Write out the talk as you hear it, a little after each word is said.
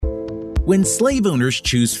When Slave Owners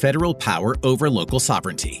Choose Federal Power Over Local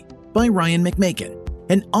Sovereignty by Ryan McMaken,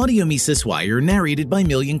 an audio Mises Wire narrated by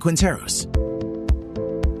Millian Quinteros.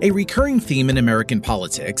 A recurring theme in American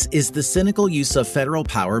politics is the cynical use of federal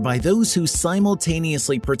power by those who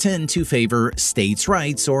simultaneously pretend to favor states'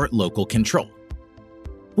 rights or local control.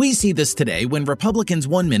 We see this today when Republicans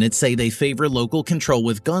one minute say they favor local control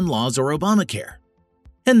with gun laws or Obamacare,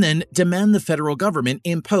 and then demand the federal government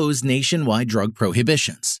impose nationwide drug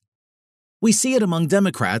prohibitions. We see it among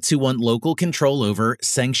Democrats who want local control over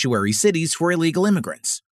sanctuary cities for illegal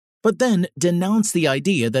immigrants, but then denounce the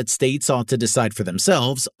idea that states ought to decide for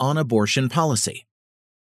themselves on abortion policy.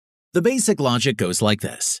 The basic logic goes like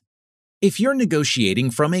this. If you're negotiating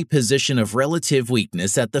from a position of relative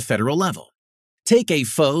weakness at the federal level, take a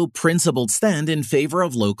faux, principled stand in favor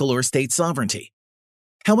of local or state sovereignty.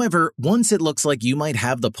 However, once it looks like you might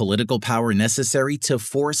have the political power necessary to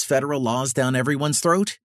force federal laws down everyone's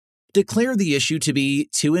throat, declare the issue to be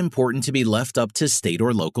too important to be left up to state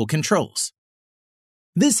or local controls.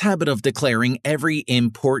 This habit of declaring every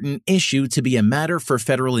important issue to be a matter for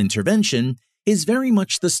federal intervention is very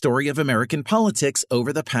much the story of American politics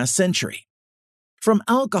over the past century. From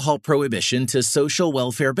alcohol prohibition to social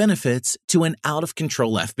welfare benefits to an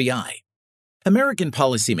out-of-control FBI, American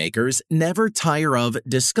policymakers never tire of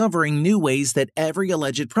discovering new ways that every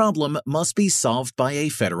alleged problem must be solved by a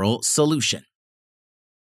federal solution.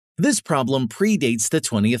 This problem predates the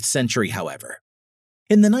 20th century, however.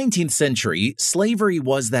 In the 19th century, slavery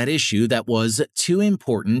was that issue that was too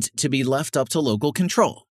important to be left up to local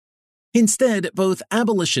control. Instead, both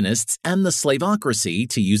abolitionists and the slavocracy,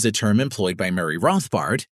 to use a term employed by Murray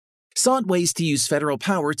Rothbard, sought ways to use federal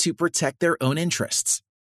power to protect their own interests.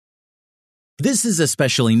 This is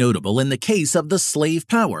especially notable in the case of the slave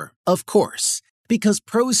power, of course, because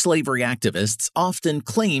pro-slavery activists often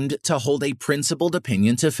claimed to hold a principled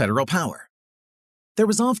opinion to federal power. There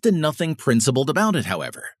was often nothing principled about it,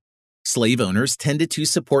 however. Slave owners tended to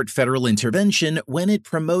support federal intervention when it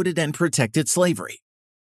promoted and protected slavery.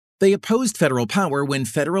 They opposed federal power when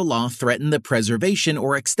federal law threatened the preservation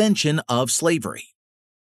or extension of slavery.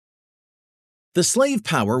 The slave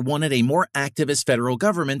power wanted a more activist federal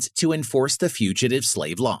government to enforce the fugitive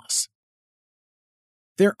slave laws.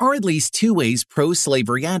 There are at least two ways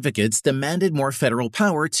pro-slavery advocates demanded more federal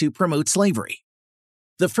power to promote slavery.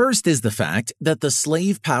 The first is the fact that the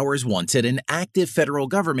slave powers wanted an active federal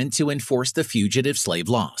government to enforce the fugitive slave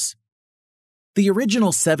laws. The original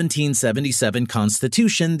 1777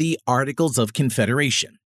 Constitution, the Articles of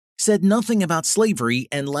Confederation, said nothing about slavery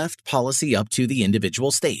and left policy up to the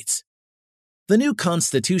individual states. The new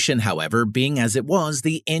Constitution, however, being as it was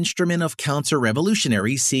the instrument of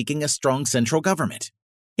counter-revolutionaries seeking a strong central government,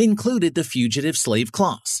 included the Fugitive Slave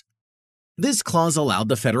Clause. This clause allowed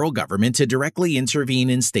the federal government to directly intervene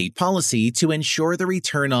in state policy to ensure the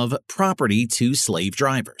return of property to slave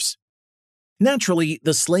drivers. Naturally,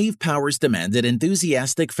 the slave powers demanded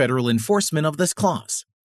enthusiastic federal enforcement of this clause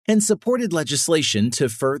and supported legislation to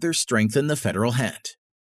further strengthen the federal hand.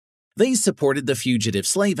 They supported the Fugitive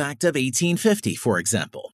Slave Act of 1850, for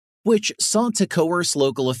example, which sought to coerce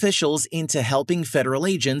local officials into helping federal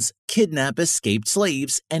agents kidnap escaped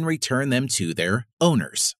slaves and return them to their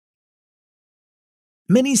owners.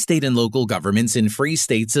 Many state and local governments in free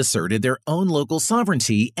states asserted their own local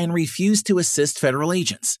sovereignty and refused to assist federal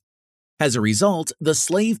agents. As a result, the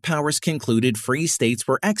slave powers concluded free states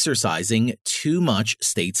were exercising too much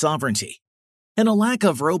state sovereignty, and a lack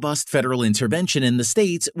of robust federal intervention in the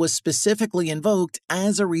states was specifically invoked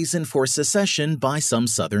as a reason for secession by some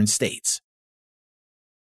southern states.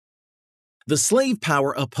 The slave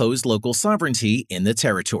power opposed local sovereignty in the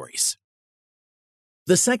territories.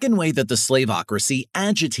 The second way that the slavocracy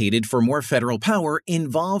agitated for more federal power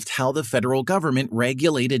involved how the federal government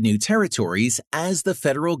regulated new territories as the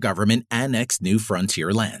federal government annexed new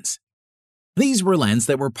frontier lands. These were lands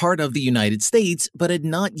that were part of the United States but had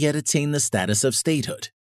not yet attained the status of statehood.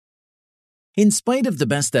 In spite of the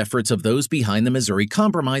best efforts of those behind the Missouri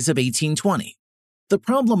Compromise of 1820, the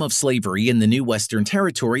problem of slavery in the new Western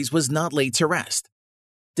territories was not laid to rest.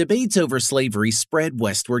 Debates over slavery spread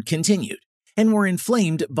westward continued and were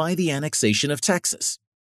inflamed by the annexation of Texas,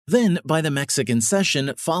 then by the Mexican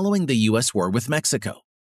cession following the U.S. war with Mexico.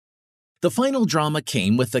 The final drama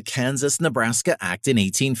came with the Kansas-Nebraska Act in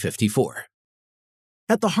 1854.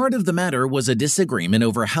 At the heart of the matter was a disagreement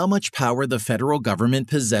over how much power the federal government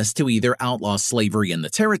possessed to either outlaw slavery in the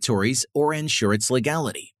territories or ensure its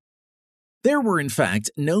legality. There were, in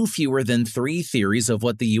fact, no fewer than 3 theories of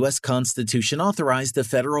what the U.S. Constitution authorized the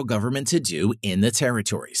federal government to do in the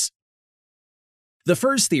territories. The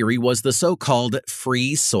first theory was the so-called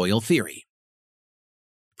free soil theory.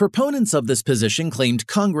 Proponents of this position claimed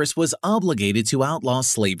Congress was obligated to outlaw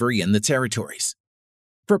slavery in the territories.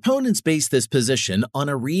 Proponents based this position on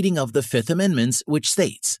a reading of the Fifth Amendment, which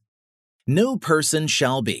states, "No person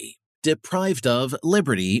shall be deprived of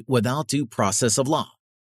liberty without due process of law."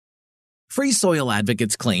 Free soil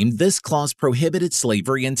advocates claimed this clause prohibited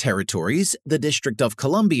slavery in territories, the District of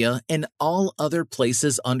Columbia, and all other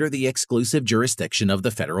places under the exclusive jurisdiction of the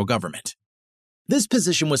federal government. This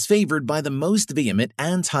position was favored by the most vehement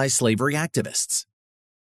anti-slavery activists.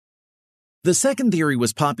 The second theory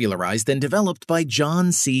was popularized and developed by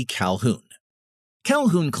John C. Calhoun.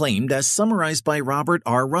 Calhoun claimed, as summarized by Robert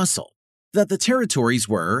R. Russell, that the territories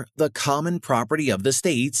were the common property of the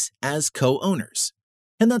states as co-owners,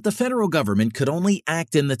 and that the federal government could only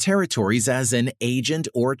act in the territories as an agent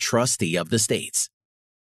or trustee of the states.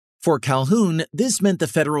 For Calhoun, this meant the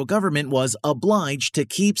federal government was obliged to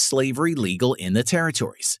keep slavery legal in the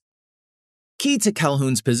territories. Key to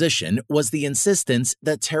Calhoun's position was the insistence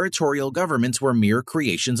that territorial governments were mere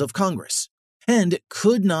creations of Congress and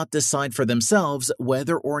could not decide for themselves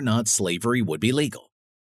whether or not slavery would be legal.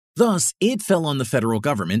 Thus, it fell on the federal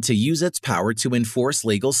government to use its power to enforce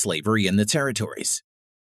legal slavery in the territories.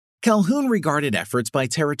 Calhoun regarded efforts by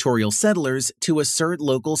territorial settlers to assert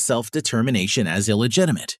local self-determination as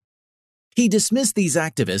illegitimate. He dismissed these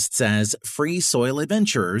activists as free soil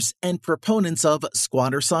adventurers and proponents of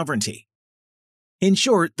squatter sovereignty. In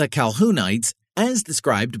short, the Calhounites, as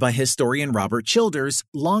described by historian Robert Childers,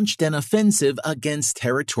 launched an offensive against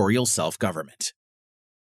territorial self-government.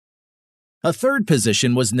 A third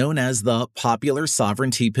position was known as the popular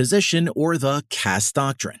sovereignty position or the caste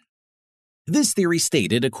doctrine. This theory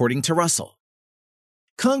stated, according to Russell,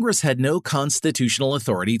 Congress had no constitutional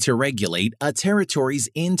authority to regulate a territory's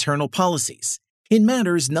internal policies in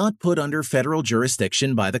matters not put under federal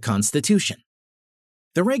jurisdiction by the Constitution.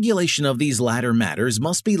 The regulation of these latter matters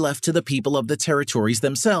must be left to the people of the territories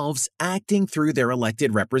themselves acting through their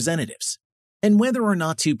elected representatives, and whether or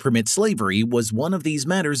not to permit slavery was one of these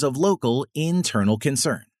matters of local internal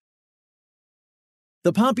concern.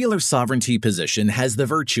 The popular sovereignty position has the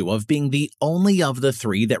virtue of being the only of the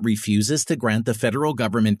three that refuses to grant the federal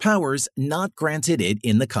government powers not granted it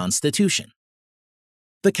in the Constitution.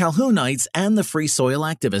 The Calhounites and the free soil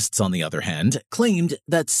activists, on the other hand, claimed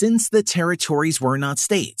that since the territories were not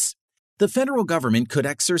states, the federal government could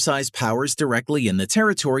exercise powers directly in the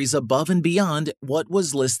territories above and beyond what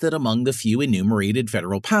was listed among the few enumerated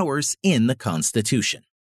federal powers in the Constitution.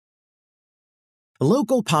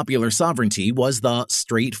 Local popular sovereignty was the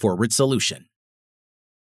straightforward solution.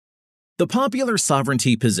 The popular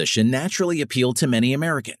sovereignty position naturally appealed to many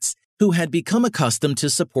Americans who had become accustomed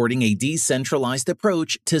to supporting a decentralized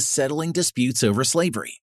approach to settling disputes over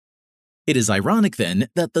slavery. It is ironic, then,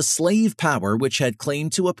 that the slave power, which had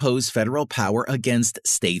claimed to oppose federal power against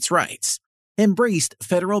states' rights, embraced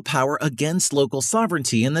federal power against local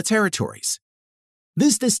sovereignty in the territories.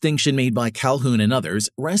 This distinction made by Calhoun and others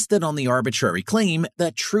rested on the arbitrary claim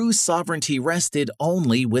that true sovereignty rested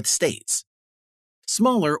only with states.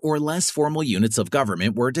 Smaller or less formal units of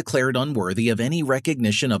government were declared unworthy of any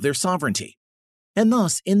recognition of their sovereignty, and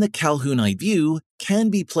thus, in the Calhounite view, can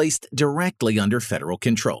be placed directly under federal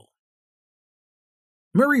control.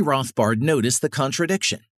 Murray Rothbard noticed the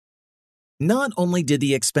contradiction. Not only did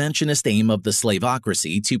the expansionist aim of the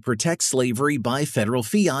slaveocracy to protect slavery by federal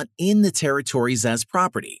fiat in the territories as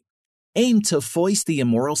property aim to foist the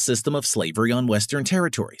immoral system of slavery on Western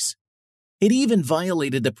territories, it even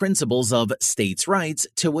violated the principles of states' rights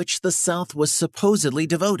to which the South was supposedly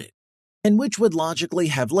devoted, and which would logically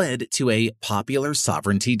have led to a popular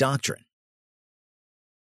sovereignty doctrine.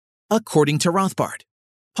 According to Rothbard,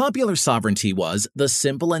 popular sovereignty was the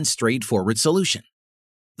simple and straightforward solution.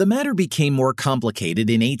 The matter became more complicated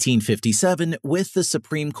in 1857 with the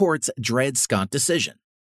Supreme Court's Dred Scott decision.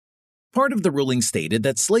 Part of the ruling stated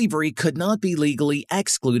that slavery could not be legally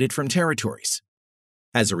excluded from territories.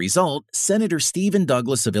 As a result, Senator Stephen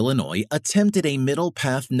Douglas of Illinois attempted a middle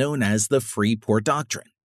path known as the Freeport Doctrine,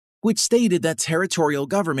 which stated that territorial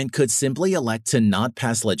government could simply elect to not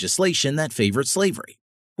pass legislation that favored slavery,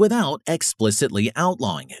 without explicitly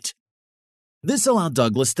outlawing it. This allowed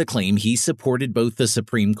Douglas to claim he supported both the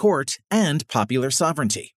Supreme Court and popular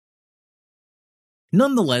sovereignty.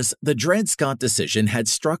 Nonetheless, the Dred Scott decision had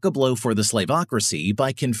struck a blow for the slaveocracy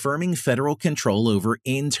by confirming federal control over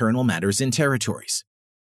internal matters in territories.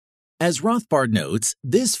 As Rothbard notes,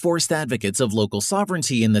 this forced advocates of local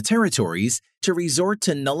sovereignty in the territories to resort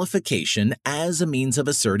to nullification as a means of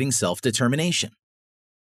asserting self-determination.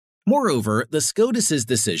 Moreover, the SCOTUS's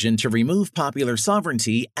decision to remove popular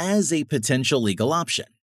sovereignty as a potential legal option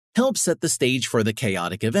helped set the stage for the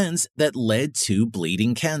chaotic events that led to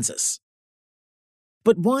Bleeding Kansas.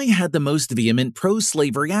 But why had the most vehement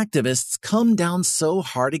pro-slavery activists come down so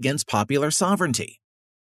hard against popular sovereignty?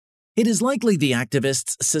 It is likely the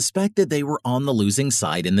activists suspected they were on the losing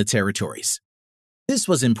side in the territories. This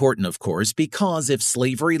was important, of course, because if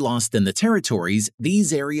slavery lost in the territories,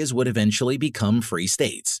 these areas would eventually become free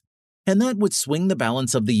states, and that would swing the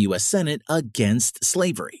balance of the U.S. Senate against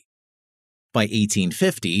slavery. By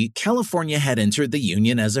 1850, California had entered the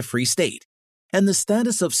Union as a free state, and the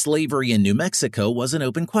status of slavery in New Mexico was an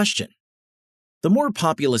open question. The more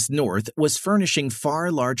populous North was furnishing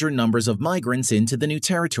far larger numbers of migrants into the new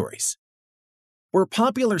territories. Were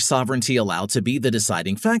popular sovereignty allowed to be the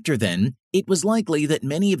deciding factor then, it was likely that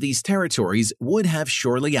many of these territories would have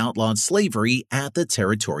surely outlawed slavery at the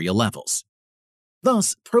territorial levels.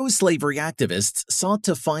 Thus, pro-slavery activists sought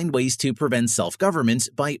to find ways to prevent self-government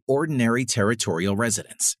by ordinary territorial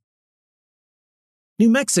residents. New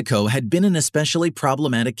Mexico had been an especially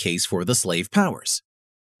problematic case for the slave powers.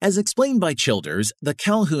 As explained by Childers, the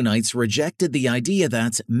Calhounites rejected the idea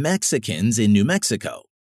that Mexicans in New Mexico,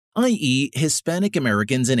 i.e., Hispanic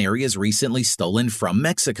Americans in areas recently stolen from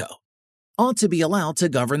Mexico, ought to be allowed to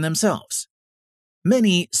govern themselves.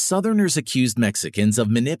 Many Southerners accused Mexicans of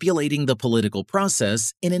manipulating the political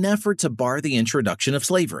process in an effort to bar the introduction of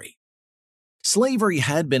slavery. Slavery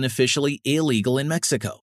had been officially illegal in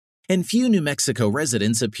Mexico, and few New Mexico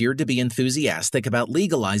residents appeared to be enthusiastic about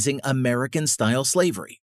legalizing American-style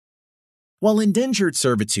slavery. While indentured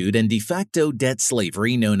servitude and de facto debt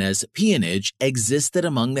slavery known as peonage existed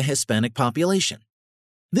among the Hispanic population,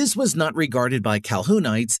 this was not regarded by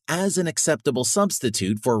Calhounites as an acceptable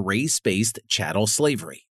substitute for race-based chattel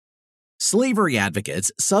slavery. Slavery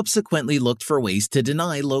advocates subsequently looked for ways to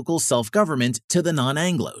deny local self-government to the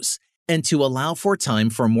non-Anglos and to allow for time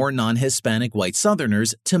for more non-Hispanic white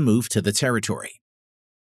Southerners to move to the territory.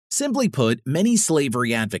 Simply put, many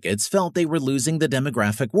slavery advocates felt they were losing the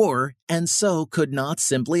demographic war and so could not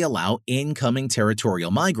simply allow incoming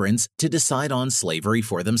territorial migrants to decide on slavery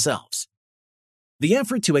for themselves. The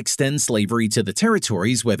effort to extend slavery to the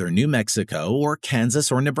territories, whether New Mexico or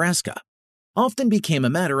Kansas or Nebraska, often became a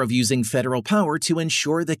matter of using federal power to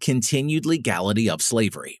ensure the continued legality of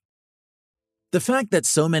slavery. The fact that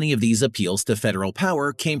so many of these appeals to federal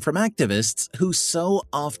power came from activists who so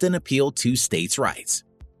often appealed to states' rights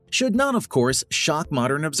should not, of course, shock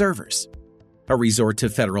modern observers. A resort to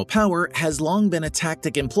federal power has long been a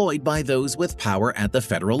tactic employed by those with power at the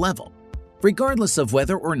federal level, regardless of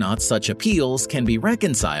whether or not such appeals can be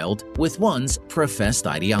reconciled with one's professed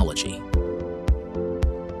ideology.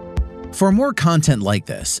 For more content like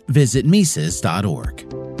this, visit Mises.org.